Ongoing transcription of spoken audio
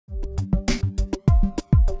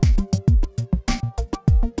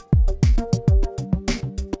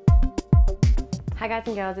guys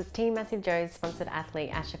and girls, it's Team Massive Joe's sponsored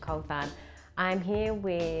athlete Asha. I'm here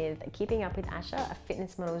with Keeping Up with Asha, a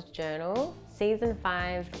fitness model's journal, season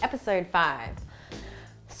 5, episode 5.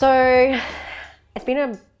 So it's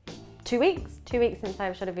been 2 weeks since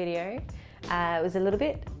I've shot a video. It was a little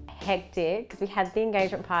bit hectic because we had the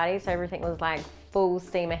engagement party, so everything was like full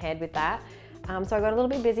steam ahead with that. So I got a little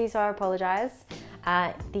bit busy, so I apologize.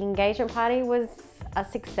 The engagement party was a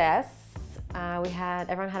success.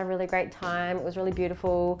 Everyone had a really great time. It was really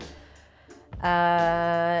beautiful.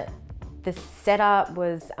 The setup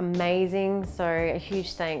was amazing. So a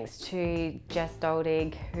huge thanks to Jess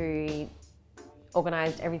Doldig, who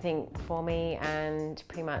organized everything for me and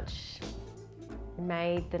pretty much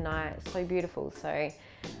made the night so beautiful. So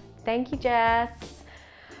thank you, Jess.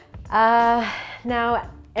 Now,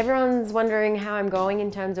 everyone's wondering how I'm going in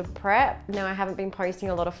terms of prep. Now, I haven't been posting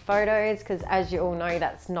a lot of photos because, as you all know,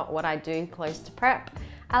 that's not what I do close to prep.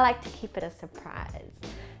 I like to keep it a surprise.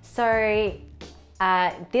 So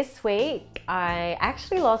this week, I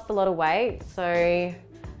actually lost a lot of weight. So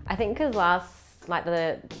I think because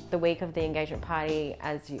the week of the engagement party,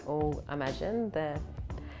 as you all imagine, the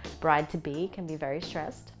bride-to-be can be very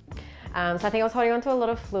stressed. So I think I was holding on to a lot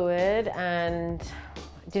of fluid and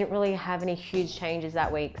didn't really have any huge changes that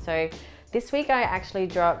week. So this week I actually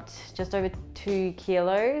dropped just over 2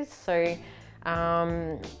 kilos. So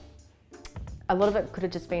a lot of it could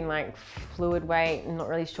have just been like fluid weight. I'm not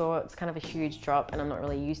really sure. It's kind of a huge drop and I'm not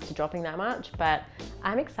really used to dropping that much, but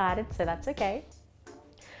I'm excited, so that's okay.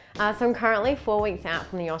 So I'm currently 4 weeks out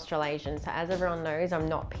from the Australasian. So as everyone knows, I'm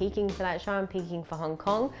not peaking for that show, I'm peaking for Hong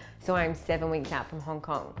Kong. So I'm 7 weeks out from Hong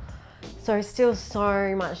Kong. So still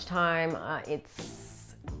so much time. It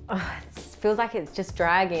feels like it's just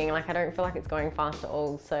dragging. Like I don't feel like it's going fast at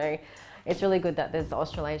all. So it's really good that there's the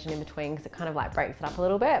Australasian in between because it kind of like breaks it up a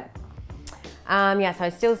little bit. Yeah, so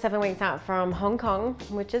still 7 weeks out from Hong Kong,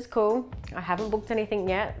 which is cool. I haven't booked anything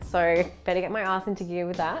yet, so better get my ass into gear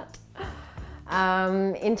with that.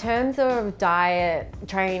 In terms of diet,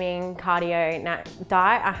 training, cardio,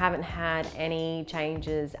 diet, I haven't had any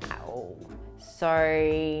changes at all.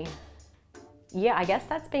 So yeah, I guess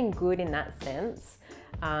that's been good in that sense.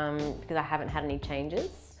 Because I haven't had any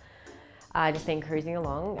changes. I've just been cruising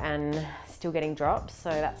along and still getting drops, so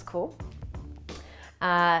that's cool.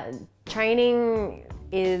 Training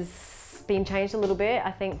is being changed a little bit,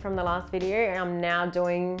 I think, from the last video. I'm now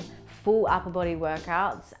doing full upper body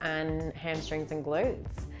workouts and hamstrings and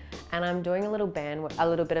glutes, and I'm doing a little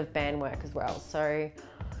bit of band work as well. So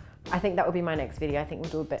I think that will be my next video. I think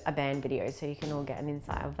we'll do a band video so you can all get an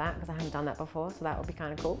insight of that because I haven't done that before, so that would be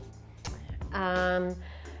kind of cool.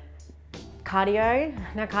 Cardio.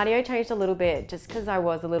 Now cardio changed a little bit just because I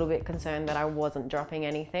was a little bit concerned that I wasn't dropping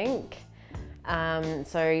anything.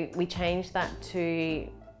 So we changed that to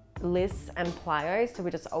LIS and plyo, so we're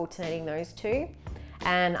just alternating those two.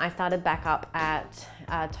 And I started back up at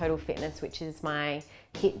Total Fitness, which is my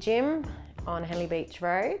HIIT gym on Henley Beach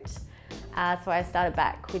Road. So I started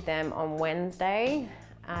back with them on Wednesday.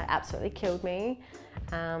 Absolutely killed me.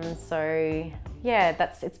 So yeah,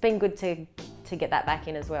 it's been good to get that back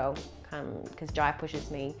in as well, because Jai pushes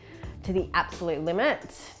me to the absolute limit,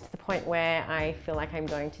 to the point where I feel like I'm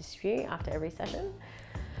going to spew after every session.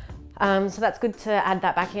 So that's good to add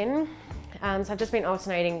that back in. So I've just been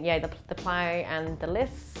alternating, yeah, the plyo and the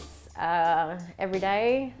LIS every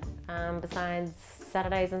day. Besides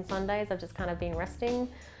Saturdays and Sundays, I've just kind of been resting.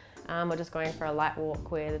 We're just going for a light walk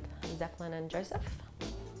with Zeppelin and Joseph.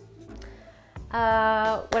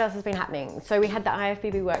 What else has been happening? So we had the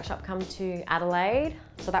IFBB workshop come to Adelaide.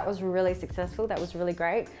 So that was really successful. That was really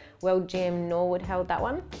great. World Gym Norwood held that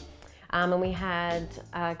one. And we had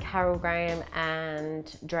Carol Graham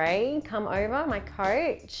and Dre come over, my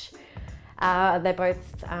coach. They're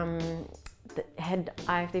both the head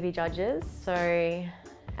IFBB judges.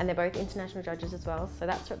 And they're both international judges as well. So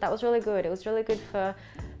that was really good. It was really good for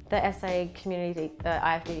the SA community, the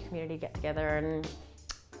IFBB community, get together and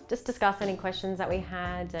just discuss any questions that we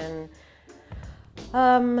had and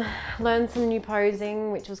learn some new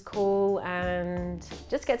posing, which was cool, and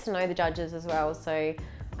just get to know the judges as well. So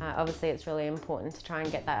obviously it's really important to try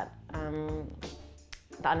and get that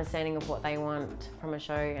the understanding of what they want from a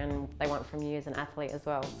show and they want from you as an athlete as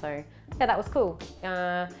well. So yeah, that was cool.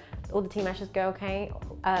 All the Team Asha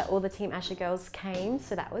girls came,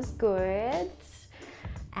 so that was good.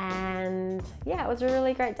 And yeah, it was a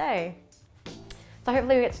really great day. So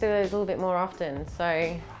hopefully we get to do those a little bit more often.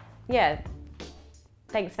 So yeah,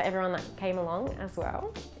 thanks for everyone that came along as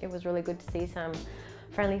well. It was really good to see some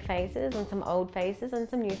friendly faces and some old faces and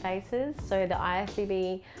some new faces. So the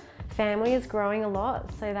IFBB family is growing a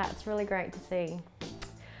lot, so that's really great to see.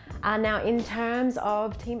 Now in terms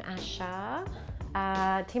of Team Asha,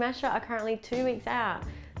 Team Asha are currently 2 weeks out.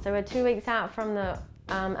 So we're 2 weeks out from the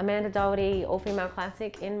Amanda Doherty All-Female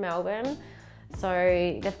Classic in Melbourne.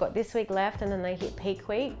 So they've got this week left and then they hit peak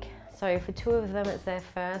week. So for 2 of them, it's their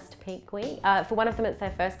first peak week. For one of them, it's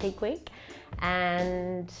their first peak week.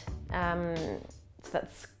 And so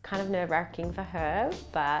that's kind of nerve-wracking for her,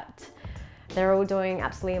 but they're all doing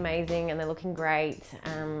absolutely amazing and they're looking great.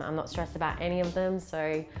 I'm not stressed about any of them.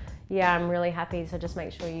 So yeah, I'm really happy. So just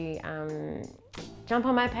make sure you jump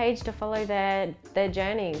on my page to follow their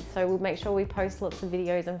journeys. So we'll make sure we post lots of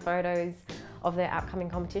videos and photos of their upcoming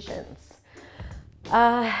competitions.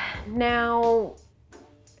 Now,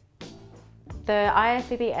 the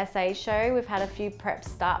IFBB SA show, we've had a few preps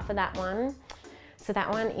start for that one. So that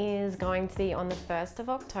one is going to be on the 1st of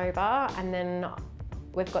October, and then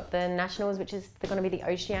we've got the Nationals, which is going to be the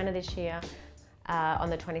Oceania this year, on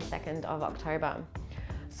the 22nd of October.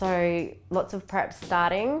 So lots of preps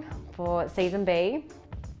starting for season B.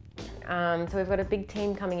 So we've got a big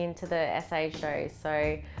team coming into the SA show.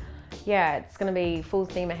 So yeah, it's going to be full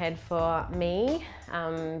steam ahead for me.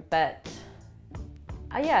 But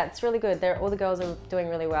yeah, it's really good. All the girls are doing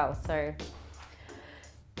really well. So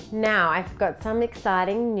now I've got some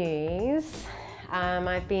exciting news.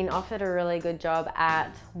 I've been offered a really good job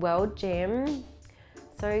at World Gym.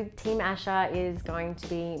 So Team Asha is going to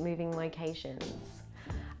be moving locations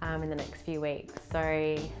in the next few weeks.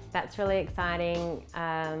 So that's really exciting.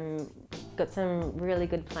 Got some really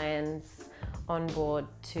good plans on board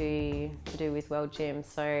to do with World Gym.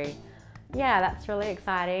 So yeah, that's really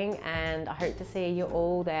exciting, and I hope to see you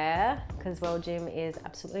all there because World Gym is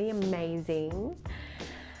absolutely amazing.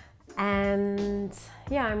 And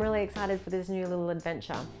yeah, I'm really excited for this new little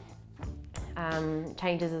adventure.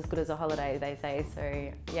 Change is as good as a holiday, they say.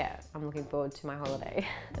 So yeah, I'm looking forward to my holiday.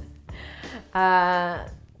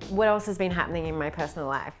 What else has been happening in my personal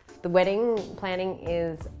life? The wedding planning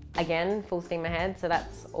is, again, full steam ahead, so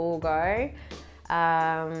that's all go.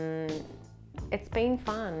 It's been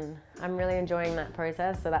fun. I'm really enjoying that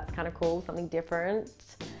process, so that's kind of cool, something different.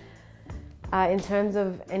 In terms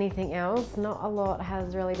of anything else, not a lot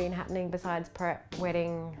has really been happening besides prep,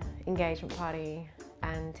 wedding, engagement party,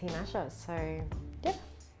 and Team Asha. So yeah,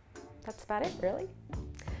 that's about it really.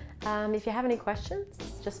 If you have any questions,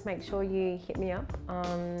 just make sure you hit me up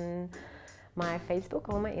on my Facebook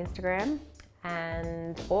or my Instagram,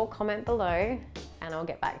 or comment below, and I'll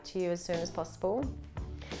get back to you as soon as possible.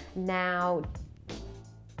 Now,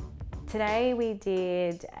 today we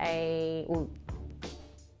did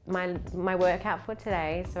my workout for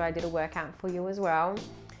today, so I did a workout for you as well.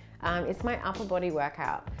 It's my upper body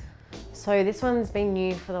workout. So this one's been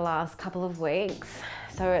new for the last couple of weeks.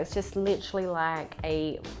 So it's just literally like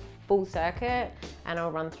a full circuit, and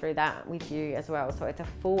I'll run through that with you as well. So it's a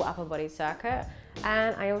full upper body circuit.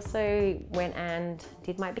 And I also went and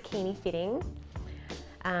did my bikini fitting.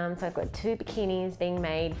 So I've got 2 bikinis being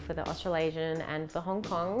made for the Australasian and for Hong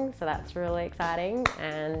Kong, so that's really exciting,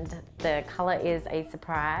 and the colour is a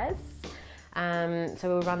surprise. So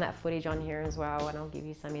we'll run that footage on here as well, and I'll give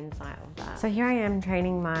you some insight of that. So here I am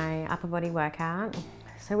training my upper body workout.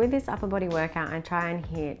 So with this upper body workout, I try and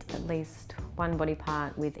hit at least 1 body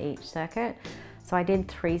part with each circuit. So I did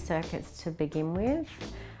 3 circuits to begin with.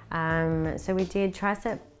 So we did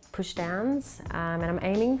tricep push downs, and I'm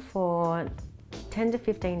aiming for 10 to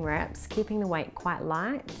 15 reps, keeping the weight quite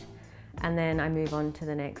light, and then I move on to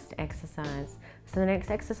the next exercise. So the next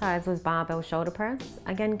exercise was barbell shoulder press.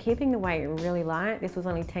 Again, keeping the weight really light. This was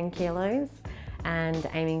only 10 kilos and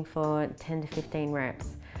aiming for 10 to 15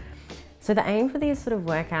 reps. So the aim for these sort of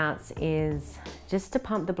workouts is just to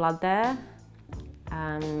pump the blood there,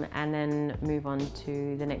 and then move on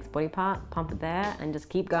to the next body part, pump it there, and just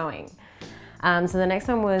keep going. So the next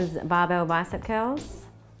one was barbell bicep curls.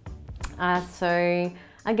 So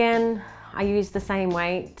again, I use the same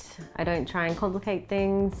weight. I don't try and complicate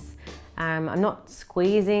things. I'm not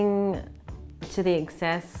squeezing to the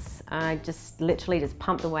excess. I just literally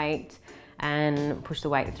pump the weight and push the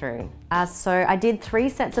weight through. So I did 3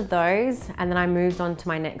 sets of those, and then I moved on to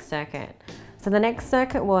my next circuit. So the next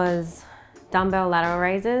circuit was dumbbell lateral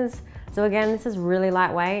raises. So again, this is really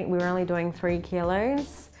lightweight. We were only doing 3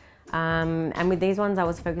 kilos. And with these ones, I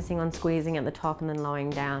was focusing on squeezing at the top and then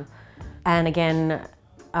lowering down. And again,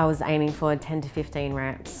 I was aiming for 10 to 15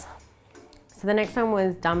 reps. So the next one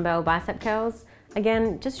was dumbbell bicep curls.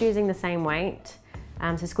 Again, just using the same weight.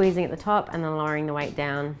 So squeezing at the top and then lowering the weight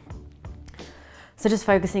down. So just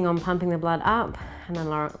focusing on pumping the blood up and then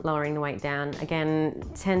lowering the weight down. Again,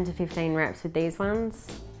 10 to 15 reps with these ones.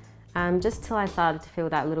 Just till I started to feel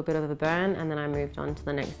that little bit of a burn, and then I moved on to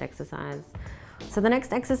the next exercise. So the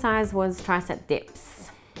next exercise was tricep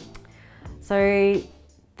dips. So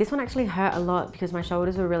this one actually hurt a lot because my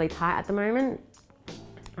shoulders were really tight at the moment.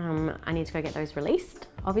 I need to go get those released,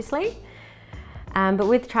 obviously. But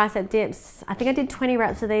with tricep dips, I think I did 20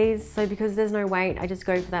 reps of these. So because there's no weight, I just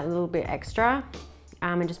go for that little bit extra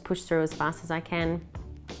and just push through as fast as I can.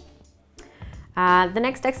 The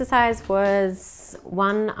next exercise was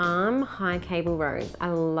one arm high cable rows. I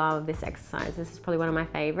love this exercise. This is probably one of my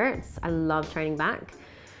favorites. I love training back.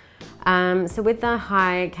 So with the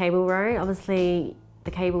high cable row, obviously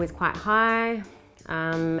the cable is quite high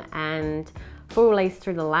and full release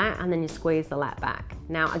through the lat, and then you squeeze the lat back.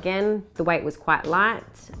 Now again, the weight was quite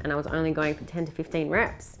light and I was only going for 10 to 15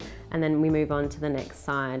 reps, and then we move on to the next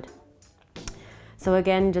side. So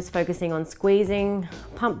again, just focusing on squeezing,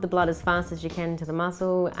 pump the blood as fast as you can to the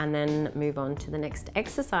muscle, and then move on to the next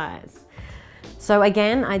exercise. So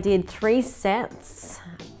again, I did 3 sets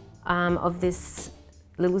of this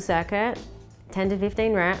little circuit, 10 to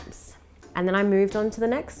 15 reps, and then I moved on to the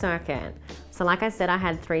next circuit. So like I said, I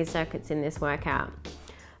had 3 circuits in this workout.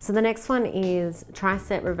 So the next one is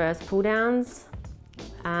tricep reverse pull downs.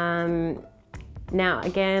 Now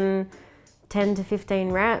again, 10 to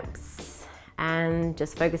 15 reps and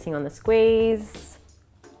just focusing on the squeeze.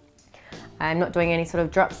 I'm not doing any sort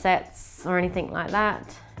of drop sets or anything like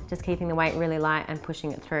that. Just keeping the weight really light and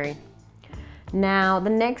pushing it through. Now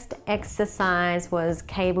the next exercise was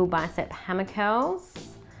cable bicep hammer curls.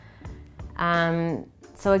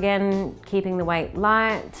 So again, keeping the weight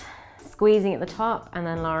light, squeezing at the top and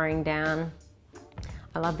then lowering down.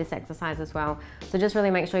 I love this exercise as well. So just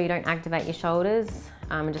really make sure you don't activate your shoulders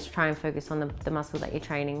and just try and focus on the muscle that you're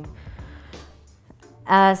training.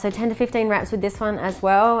 So 10 to 15 reps with this one as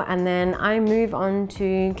well. And then I move on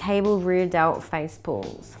to cable rear delt face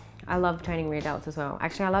pulls. I love training rear delts as well.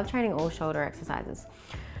 Actually, I love training all shoulder exercises.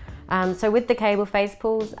 So with the cable face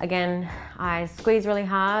pulls, again, I squeeze really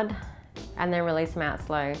hard and then release them out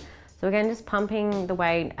slow. So again, just pumping the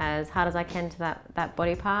weight as hard as I can to that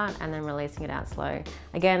body part and then releasing it out slow.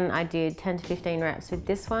 Again, I did 10 to 15 reps with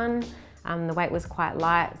this one. The weight was quite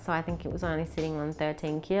light, so I think it was only sitting on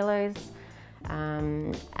 13 kilos.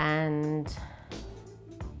 And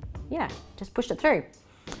yeah, just pushed it through.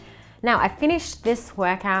 Now I finished this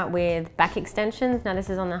workout with back extensions. Now this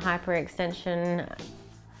is on the hyper extension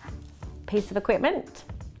piece of equipment.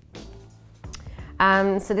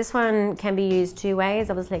 So this one can be used 2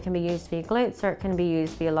 ways. Obviously it can be used for your glutes or it can be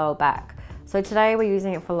used for your lower back. So today we're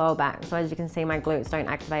using it for lower back. So as you can see, my glutes don't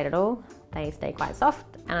activate at all. They stay quite soft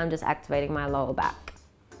and I'm just activating my lower back.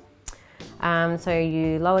 So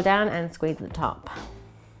you lower down and squeeze at the top.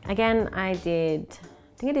 Again, I think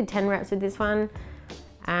I did 10 reps with this one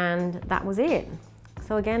and that was it.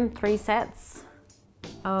 So again, 3 sets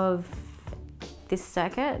of this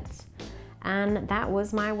circuit. And that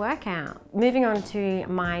was my workout. Moving on to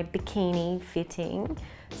my bikini fitting.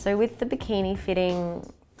 So with the bikini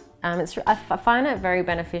fitting, I find it very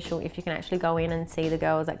beneficial if you can actually go in and see the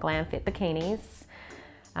girls at Glam Fit Bikinis.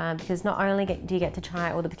 Because not only do you get to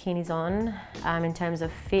try all the bikinis on in terms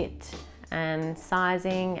of fit and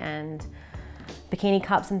sizing and bikini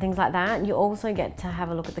cups and things like that, you also get to have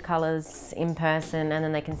a look at the colors in person, and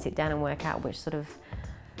then they can sit down and work out which sort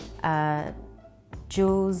of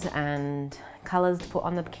jewels and colors to put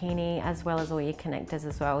on the bikini, as well as all your connectors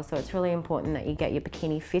as well. So it's really important that you get your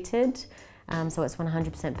bikini fitted so it's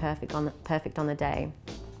 100% perfect on the day.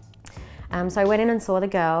 So I went in and saw the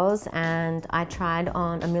girls and I tried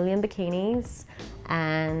on a million bikinis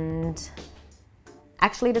and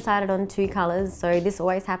actually decided on 2 colors. So this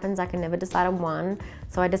always happens, I can never decide on one.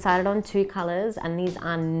 So I decided on 2 colors, and these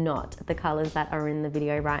are not the colors that are in the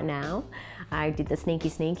video right now. I did the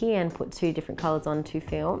sneaky and put 2 different colors on to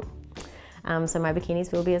film. So my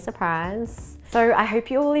bikinis will be a surprise. So I hope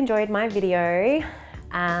you all enjoyed my video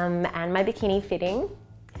and my bikini fitting.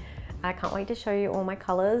 I can't wait to show you all my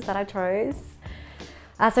colors that I chose.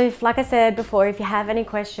 So like I said before, if you have any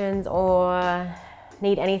questions or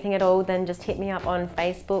need anything at all, then just hit me up on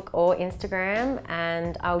Facebook or Instagram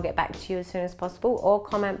and I'll get back to you as soon as possible, or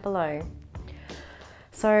comment below.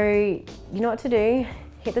 So you know what to do.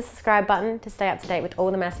 Hit the subscribe button to stay up to date with all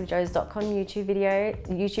the MassiveJoes.com YouTube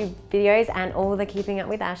videos and all the Keeping Up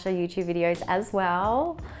with Asha YouTube videos as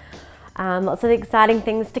well. Lots of exciting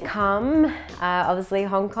things to come. Obviously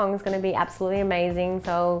Hong Kong is going to be absolutely amazing,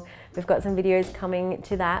 so we've got some videos coming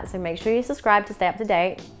to that, so make sure you subscribe to stay up to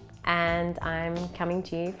date, and I'm coming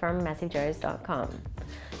to you from MassiveJoes.com.